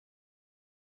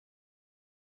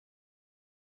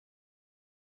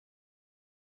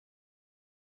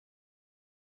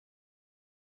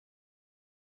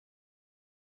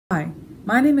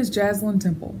My name is Jaslyn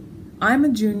Temple. I'm a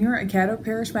junior at Caddo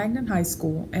Parish Magnet High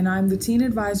School, and I'm the Teen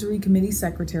Advisory Committee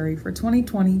Secretary for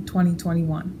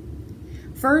 2020-2021.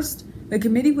 First, the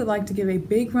committee would like to give a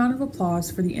big round of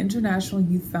applause for the International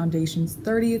Youth Foundation's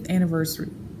 30th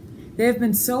anniversary. They have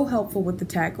been so helpful with the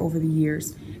TAC over the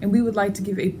years, and we would like to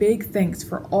give a big thanks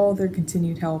for all their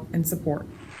continued help and support.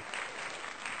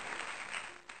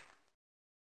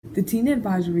 The Teen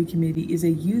Advisory Committee is a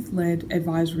youth-led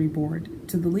advisory board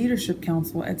to the Leadership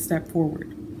Council at Step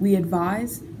Forward. We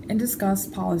advise and discuss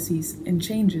policies and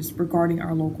changes regarding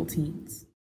our local teens.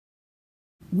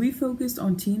 We focused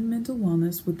on teen mental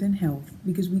wellness within health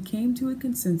because we came to a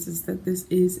consensus that this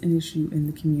is an issue in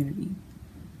the community.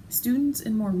 Students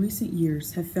in more recent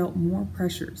years have felt more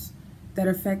pressures that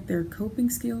affect their coping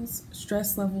skills,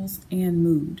 stress levels, and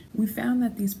mood. We found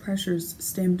that these pressures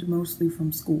stemmed mostly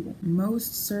from school.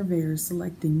 Most surveyors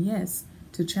selecting yes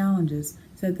to challenges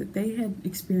said that they had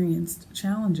experienced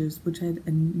challenges which had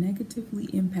negatively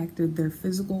impacted their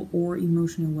physical or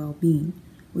emotional well-being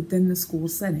within the school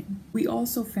setting. We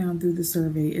also found through the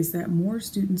survey is that more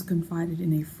students confided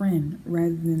in a friend rather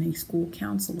than a school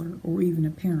counselor or even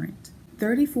a parent.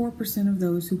 34% of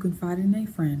those who confided in a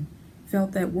friend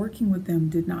felt that working with them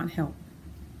did not help.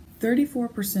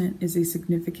 34% is a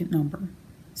significant number.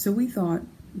 So we thought,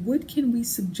 what can we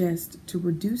suggest to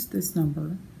reduce this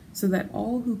number so that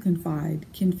all who confide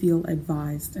can feel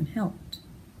advised and helped?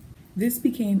 This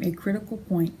became a critical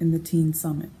point in the Teen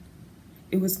Summit.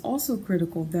 It was also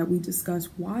critical that we discuss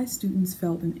why students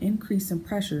felt an increase in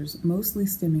pressures, mostly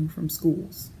stemming from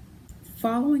schools.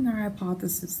 Following our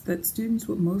hypothesis that students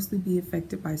would mostly be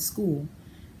affected by school,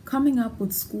 coming up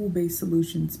with school-based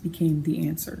solutions became the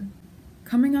answer.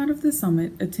 Coming out of the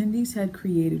summit, attendees had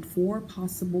created 4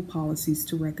 possible policies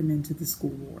to recommend to the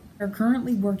school board. We are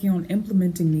currently working on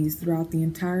implementing these throughout the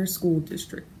entire school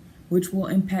district, which will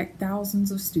impact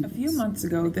thousands of students. A few months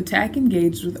ago, the TAC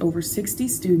engaged with over 60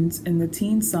 students in the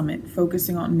Teen Summit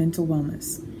focusing on mental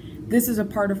wellness. This is a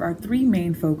part of our 3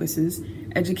 main focuses: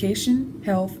 education,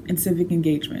 health, and civic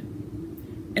engagement.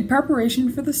 In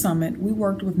preparation for the summit, we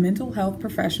worked with mental health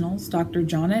professionals, Dr.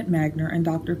 Johnette Magner and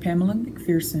Dr. Pamela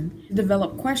McPherson, to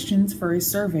develop questions for a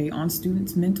survey on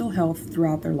students' mental health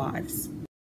throughout their lives.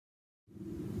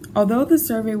 Although the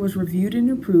survey was reviewed and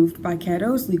approved by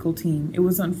Caddo's legal team, it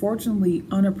was unfortunately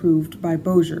unapproved by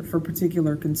Bossier for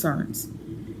particular concerns.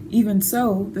 Even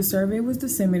so, the survey was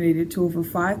disseminated to over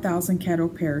 5,000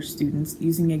 Caddo Parish students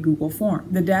using a Google form.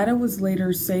 The data was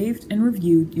later saved and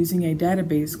reviewed using a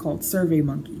database called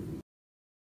SurveyMonkey.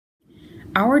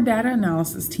 Our data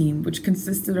analysis team, which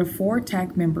consisted of 4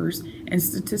 TAC members and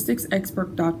statistics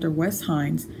expert Dr. Wes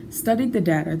Hines, studied the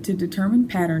data to determine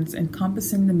patterns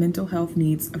encompassing the mental health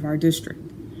needs of our district.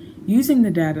 Using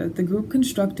the data, the group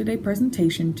constructed a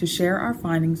presentation to share our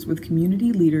findings with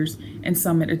community leaders and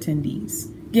summit attendees.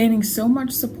 Gaining so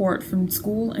much support from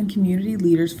school and community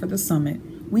leaders for the summit,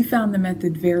 we found the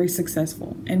method very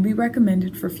successful, and we recommend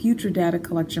it for future data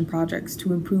collection projects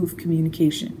to improve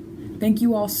communication. Thank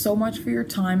you all so much for your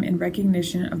time and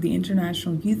recognition of the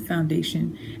International Youth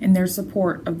Foundation and their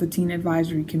support of the Teen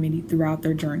Advisory Committee throughout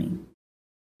their journey.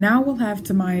 Now we'll have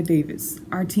Tamaya Davis,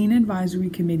 our Teen Advisory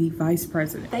Committee Vice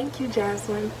President. Thank you,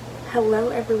 Jaslyn. Hello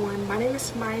everyone, my name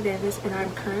is Tamaya Davis and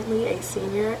I'm currently a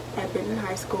senior at Benton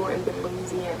High School in Benton,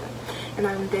 Louisiana, and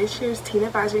I'm this year's Teen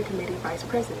Advisory Committee Vice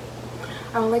President.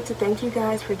 I would like to thank you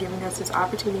guys for giving us this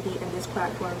opportunity and this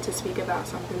platform to speak about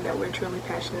something that we're truly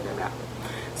passionate about.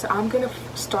 So I'm going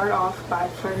to start off by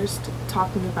first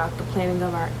talking about the planning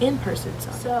of our in-person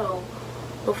summit. So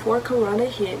before Corona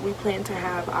hit, we plan to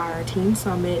have our Teen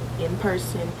Summit in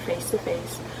person,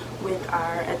 face-to-face with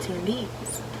our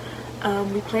attendees.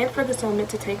 We planned for the summit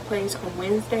to take place on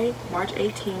Wednesday, March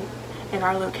 18th, and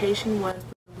our location was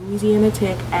the Louisiana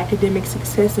Tech Academic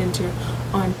Success Center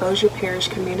on Bossier Parish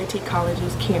Community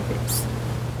College's campus.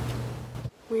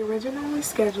 We originally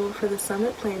scheduled for the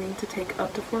summit planning to take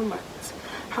up to 4 months.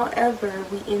 However,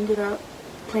 we ended up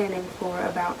planning for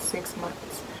about 6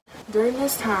 months. During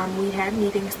this time, we had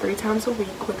meetings 3 times a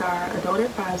week with our adult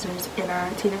advisors and our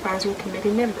Teen Advisory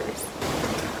Committee members.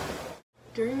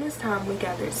 During this time, we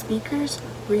gathered speakers,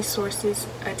 resources,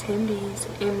 attendees,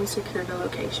 and we secured a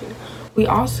location. We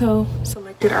also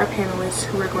selected our panelists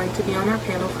who are going to be on our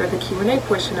panel for the Q&A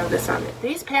portion of the summit.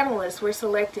 These panelists were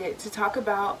selected to talk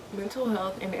about mental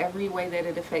health in every way that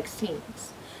it affects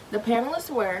teens. The panelists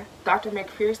were Dr.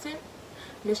 McPherson,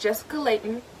 Ms. Jessica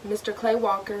Layton, Mr. Clay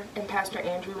Walker, and Pastor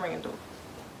Andrew Randall.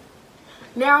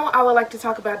 Now I would like to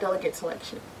talk about delegate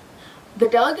selection. The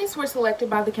delegates were selected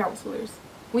by the counselors.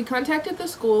 We contacted the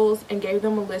schools and gave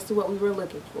them a list of what we were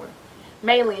looking for.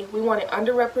 Mainly, we wanted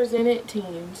underrepresented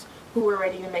teens who were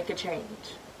ready to make a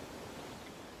change.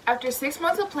 After 6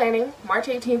 months of planning, March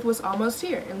 18th was almost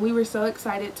here, and we were so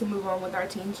excited to move on with our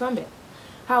team summit.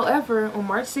 However, on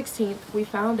March 16th, we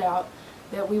found out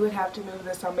that we would have to move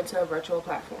the summit to a virtual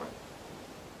platform.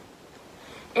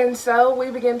 And so we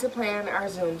began to plan our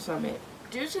Zoom summit.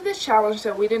 Due to this challenge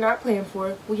that we did not plan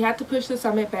for, we had to push the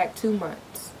summit back 2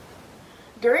 months.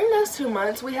 During those 2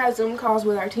 months, we had Zoom calls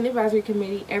with our Teen Advisory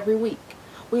Committee every week.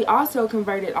 We also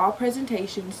converted all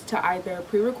presentations to either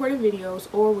pre-recorded videos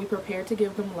or we prepared to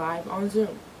give them live on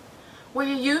Zoom.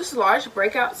 We used large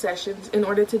breakout sessions in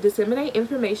order to disseminate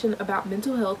information about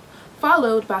mental health,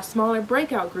 followed by smaller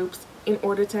breakout groups in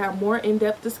order to have more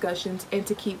in-depth discussions and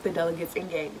to keep the delegates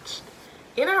engaged.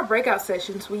 In our breakout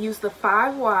sessions, we used the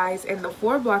 5 whys and the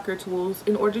 4 blocker tools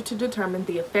in order to determine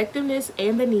the effectiveness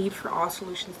and the need for all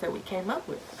solutions that we came up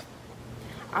with.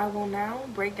 I will now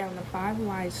break down the 5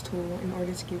 whys tool in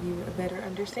order to give you a better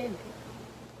understanding.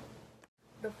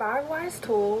 The 5 whys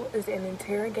tool is an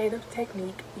interrogative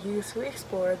technique used to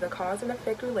explore the cause and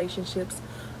effect relationships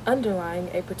underlying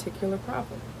a particular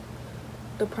problem.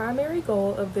 The primary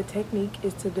goal of the technique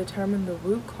is to determine the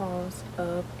root cause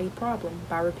of a problem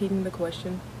by repeating the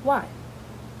question, why?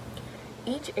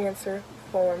 Each answer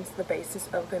forms the basis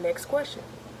of the next question.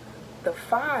 The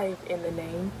 5 in the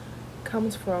name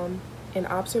comes from an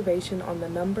observation on the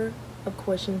number of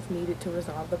questions needed to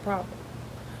resolve the problem.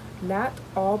 Not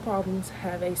all problems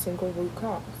have a single root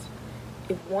cause.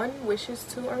 If one wishes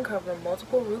to uncover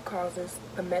multiple root causes,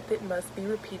 the method must be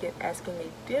repeated, asking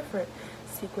a different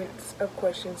sequence of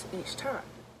questions each time.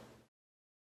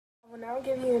 I will now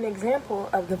give you an example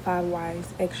of the 5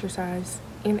 whys exercise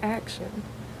in action.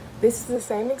 This is the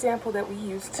same example that we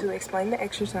used to explain the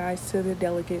exercise to the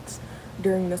delegates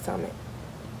during the summit.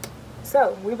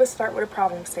 So, we would start with a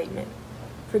problem statement.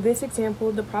 For this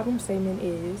example, the problem statement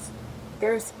is,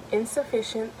 there's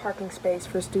insufficient parking space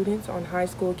for students on high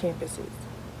school campuses.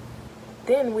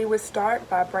 Then we would start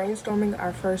by brainstorming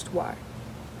our first why.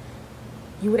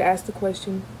 You would ask the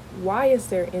question, why is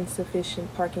there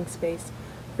insufficient parking space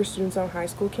for students on high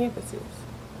school campuses?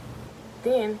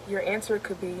 Then your answer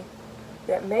could be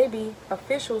that maybe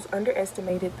officials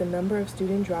underestimated the number of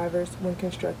student drivers when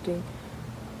constructing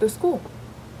the school.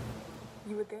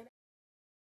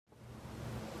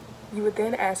 You would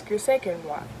then ask your second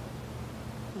why.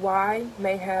 Why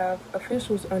may have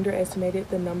officials underestimated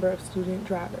the number of student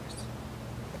drivers?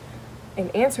 An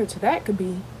answer to that could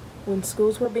be, when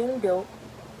schools were being built,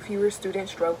 fewer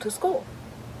students drove to school.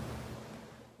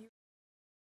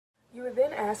 You would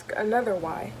then ask another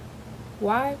why.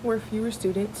 Why were fewer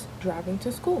students driving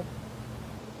to school?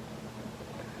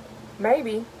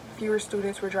 Maybe fewer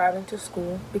students were driving to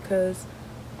school because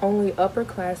only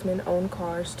upperclassmen own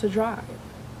cars to drive.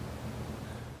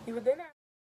 You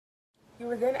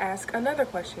would then ask another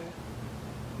question.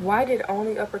 Why did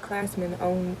only upperclassmen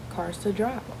own cars to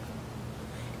drive?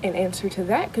 An answer to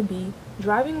that could be,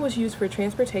 driving was used for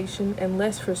transportation and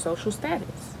less for social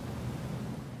status.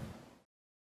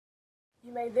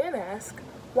 You may then ask,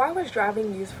 why was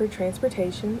driving used for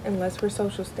transportation and less for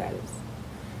social status?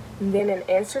 And then an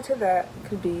answer to that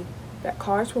could be that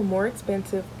cars were more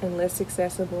expensive and less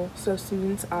accessible, so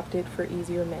students opted for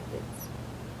easier methods.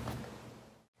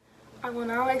 I will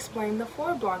now explain the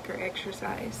 4 blocker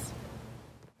exercise.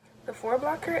 The 4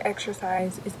 blocker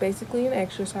exercise is basically an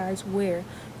exercise where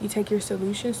you take your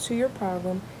solutions to your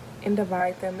problem and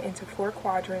divide them into 4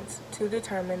 quadrants to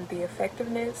determine the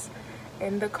effectiveness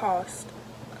and the cost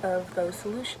of those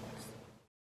solutions.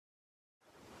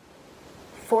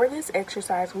 For this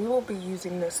exercise, we will be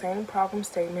using the same problem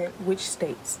statement, which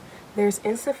states, there's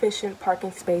insufficient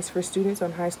parking space for students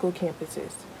on high school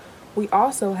campuses. We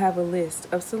also have a list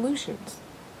of solutions.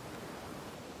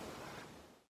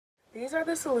 These are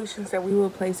the solutions that we will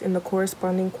place in the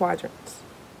corresponding quadrants.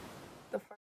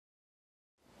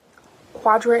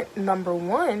 Quadrant number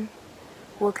 1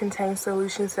 will contain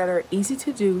solutions that are easy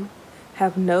to do,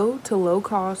 have no to low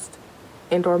cost,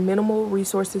 and or minimal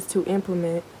resources to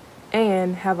implement,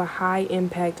 and have a high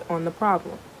impact on the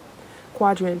problem.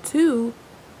 Quadrant 2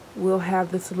 will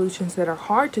have the solutions that are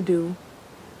hard to do,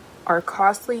 are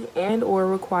costly and or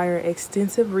require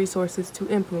extensive resources to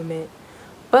implement,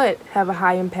 but have a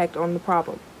high impact on the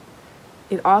problem.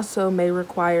 It also may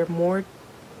require more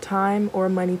time or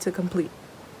money to complete.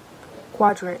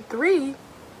 Quadrant 3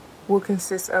 will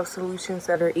consist of solutions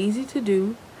that are easy to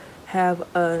do, have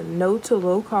a no to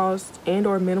low cost and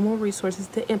or minimal resources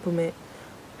to implement.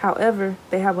 However,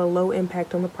 they have a low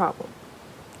impact on the problem.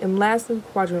 And lastly,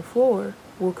 quadrant 4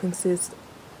 will consist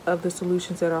of the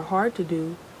solutions that are hard to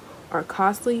do, are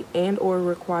costly and or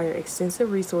require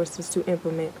extensive resources to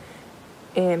implement,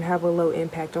 and have a low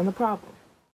impact on the problem.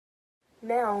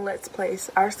 Now let's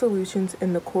place our solutions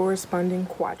in the corresponding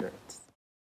quadrants.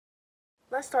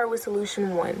 Let's start with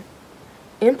solution 1.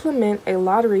 Implement a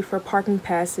lottery for parking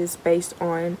passes based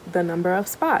on the number of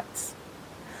spots.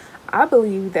 I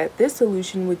believe that this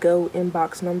solution would go in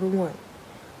box number 1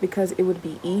 because it would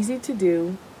be easy to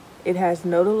do, it has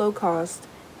no to low cost,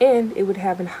 and it would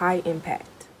have a high impact.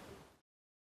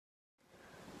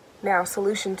 Now,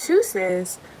 solution 2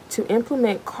 says to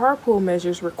implement carpool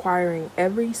measures requiring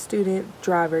every student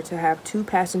driver to have 2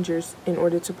 passengers in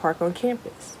order to park on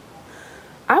campus.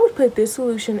 I would put this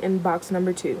solution in box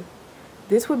number 2.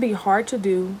 This would be hard to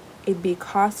do, it'd be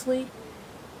costly,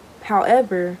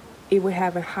 however, it would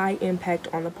have a high impact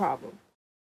on the problem.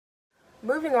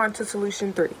 Moving on to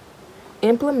solution 3.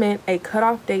 Implement a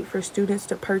cutoff date for students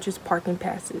to purchase parking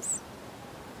passes.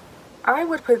 I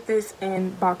would put this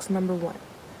in box number 1.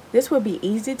 This would be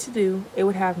easy to do, it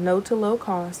would have no to low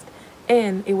cost,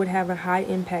 and it would have a high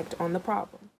impact on the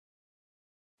problem.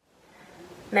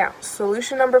 Now,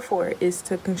 solution number 4 is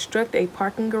to construct a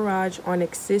parking garage on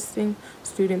existing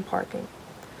student parking.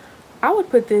 I would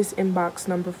put this in box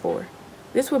number 4.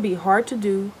 This would be hard to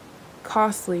do,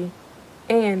 costly,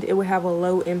 and it would have a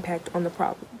low impact on the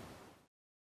problem.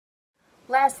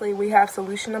 Lastly, we have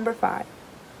solution number 5,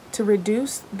 to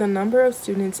reduce the number of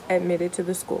students admitted to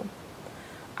the school.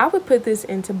 I would put this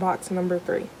into box number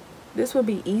 3. This would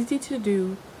be easy to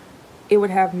do, it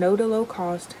would have no to low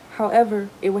cost, however,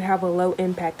 it would have a low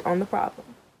impact on the problem.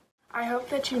 I hope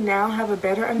that you now have a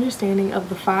better understanding of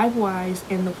the 5 whys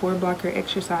and the 4 blocker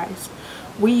exercise.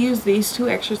 We used these 2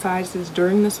 exercises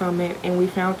during the summit and we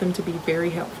found them to be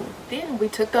very helpful. Then we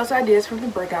took those ideas from the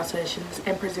breakout sessions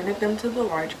and presented them to the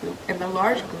large group, and the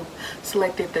large group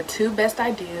selected the 2 best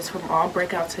ideas from all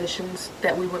breakout sessions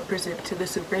that we would present to the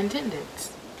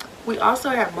superintendents. We also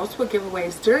had multiple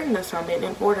giveaways during the summit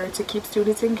in order to keep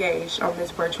students engaged on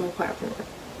this virtual platform.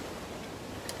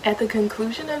 At the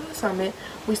conclusion of the summit,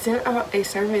 we sent out a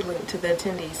survey link to the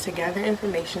attendees to gather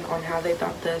information on how they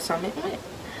thought the summit went.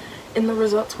 And the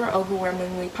results were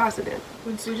overwhelmingly positive.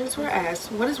 When students were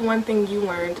asked, what is one thing you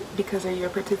learned because of your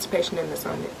participation in the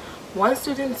summit? One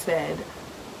student said,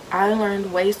 I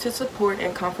learned ways to support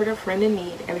and comfort a friend in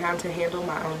need and how to handle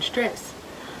my own stress.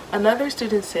 Another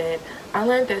student said, I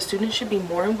learned that students should be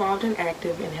more involved and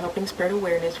active in helping spread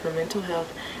awareness for mental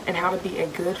health and how to be a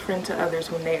good friend to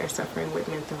others when they are suffering with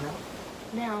mental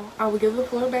health. Now, I will give the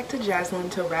floor back to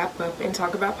Jaslyn to wrap up and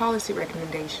talk about policy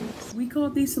recommendations. We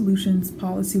called these solutions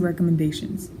policy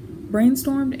recommendations,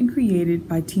 brainstormed and created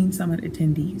by Teen Summit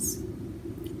attendees.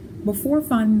 Before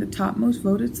finding the topmost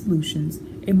voted solutions,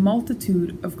 a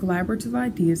multitude of collaborative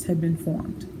ideas had been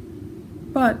formed.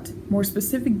 But more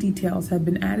specific details have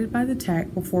been added by the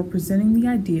TAC before presenting the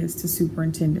ideas to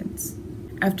superintendents.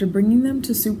 After bringing them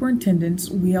to superintendents,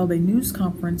 we held a news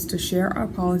conference to share our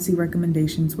policy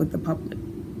recommendations with the public.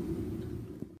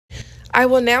 I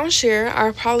will now share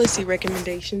our policy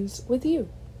recommendations with you.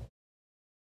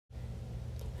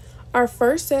 Our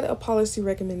first set of policy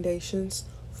recommendations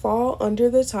fall under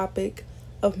the topic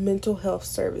of mental health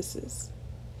services.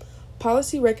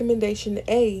 Policy recommendation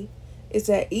A is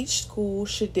that each school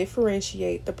should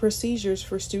differentiate the procedures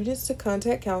for students to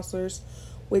contact counselors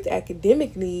with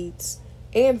academic needs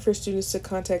and for students to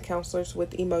contact counselors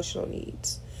with emotional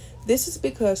needs. This is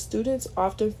because students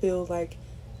often feel like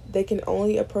they can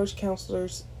only approach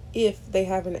counselors if they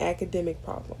have an academic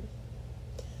problem.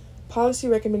 Policy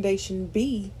recommendation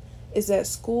B is that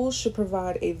schools should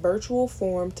provide a virtual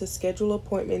form to schedule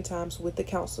appointment times with the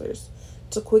counselors,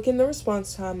 to quicken the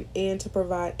response time, and to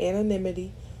provide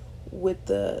anonymity with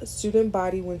the student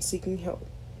body when seeking help.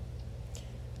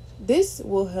 This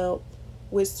will help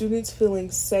with students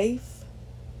feeling safe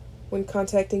when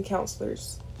contacting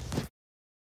counselors.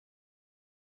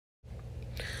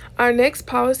 Our next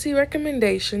policy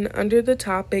recommendation under the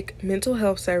topic mental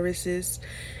health services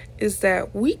is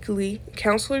that weekly,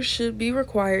 counselors should be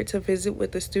required to visit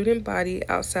with the student body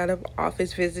outside of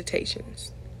office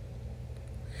visitations.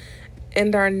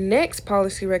 And our next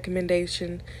policy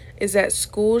recommendation is that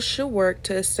schools should work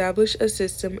to establish a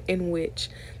system in which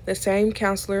the same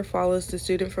counselor follows the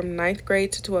student from 9th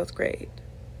grade to 12th grade.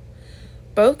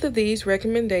 Both of these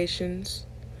recommendations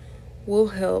will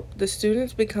help the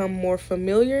students become more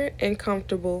familiar and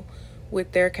comfortable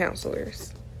with their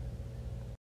counselors.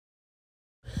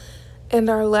 And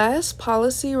our last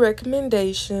policy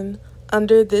recommendation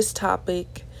under this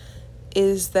topic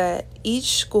is that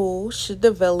each school should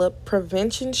develop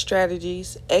prevention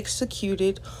strategies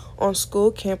executed on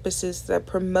school campuses that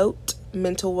promote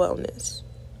mental wellness.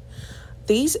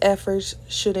 These efforts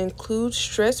should include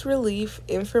stress relief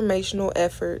informational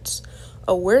efforts,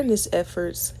 awareness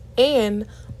efforts, and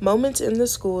moments in the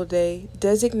school day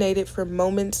designated for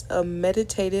moments of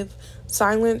meditative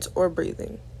silence or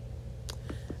breathing.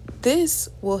 This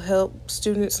will help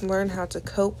students learn how to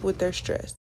cope with their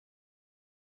stress.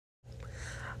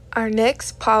 Our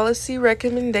next policy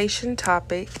recommendation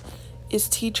topic is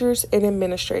teachers and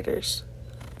administrators.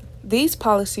 These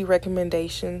policy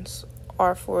recommendations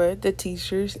are for the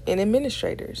teachers and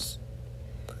administrators.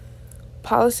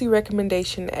 Policy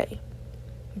Recommendation A.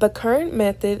 The current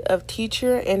method of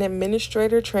teacher and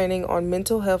administrator training on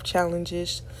mental health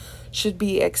challenges should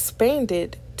be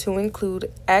expanded to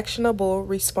include actionable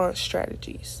response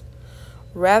strategies.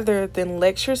 Rather than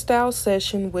lecture-style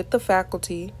session with the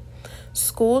faculty,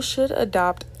 schools should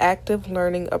adopt active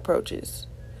learning approaches.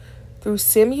 Through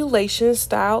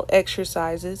simulation-style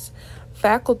exercises,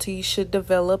 faculty should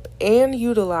develop and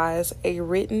utilize a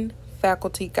written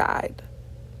faculty guide.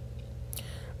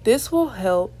 This will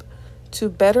help to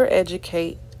better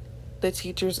educate the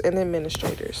teachers and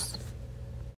administrators.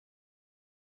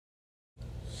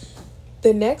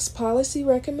 The next policy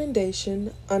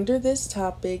recommendation under this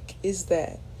topic is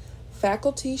that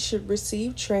faculty should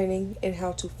receive training in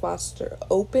how to foster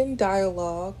open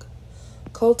dialogue,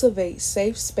 cultivate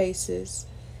safe spaces,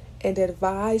 and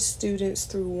advise students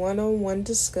through one-on-one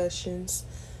discussions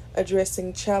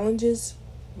addressing challenges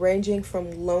ranging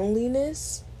from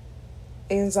loneliness,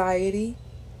 anxiety,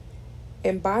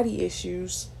 and body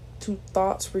issues to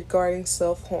thoughts regarding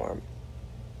self-harm.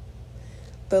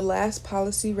 The last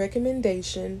policy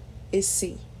recommendation is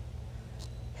C.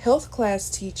 Health class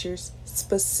teachers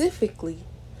specifically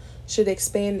should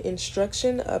expand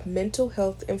instruction of mental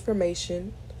health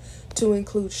information to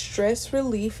include stress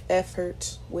relief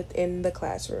efforts within the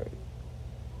classroom.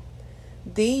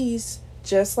 These,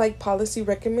 just like Policy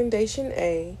Recommendation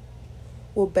A,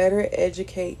 will better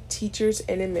educate teachers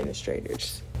and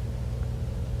administrators.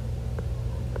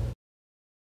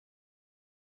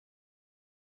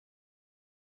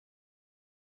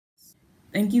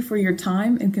 Thank you for your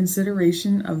time and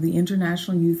consideration of the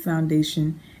International Youth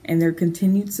Foundation and their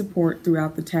continued support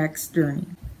throughout the tax journey.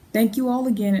 Thank you all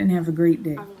again and have a great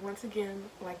day. I would once again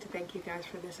like to thank you guys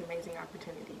for this amazing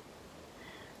opportunity.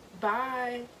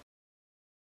 Bye.